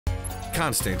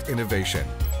constant innovation,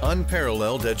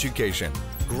 unparalleled education,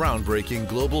 groundbreaking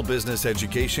global business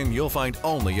education you'll find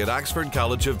only at Oxford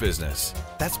College of Business.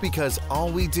 That's because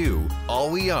all we do, all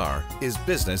we are, is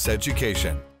business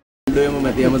education.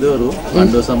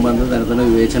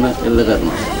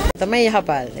 තමයි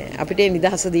යහපාලනය. අපිට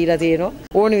නිදහස දීලා තියෙනවා.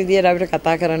 ඕන විදියට අපිට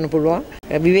කතා කරන්න පුළුවන්.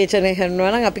 විවේචනය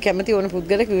කරනවා නම් අපි කැමති ඕන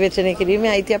පුද්ගලෙක් විවේචනය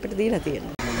කිරීමේ අයිතිය අපිට දීලා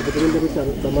තියෙනවා.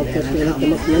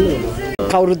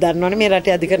 කවුරුද දන්නවනේ මේ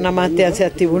රටේ අධිකරණ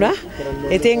අමාත්‍යාංශයක් තිබුණා.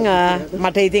 ඉතින්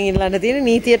මට ඉතින් ඉල්ලන්න තියෙන්නේ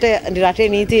නීතියට රටේ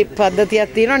නීති පද්ධතියක්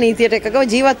තියෙනවා. නීතියට එකගව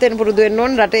ජීවත් වෙන්න පුරුදු වෙන්න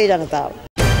ඕන රටේ ජනතාව.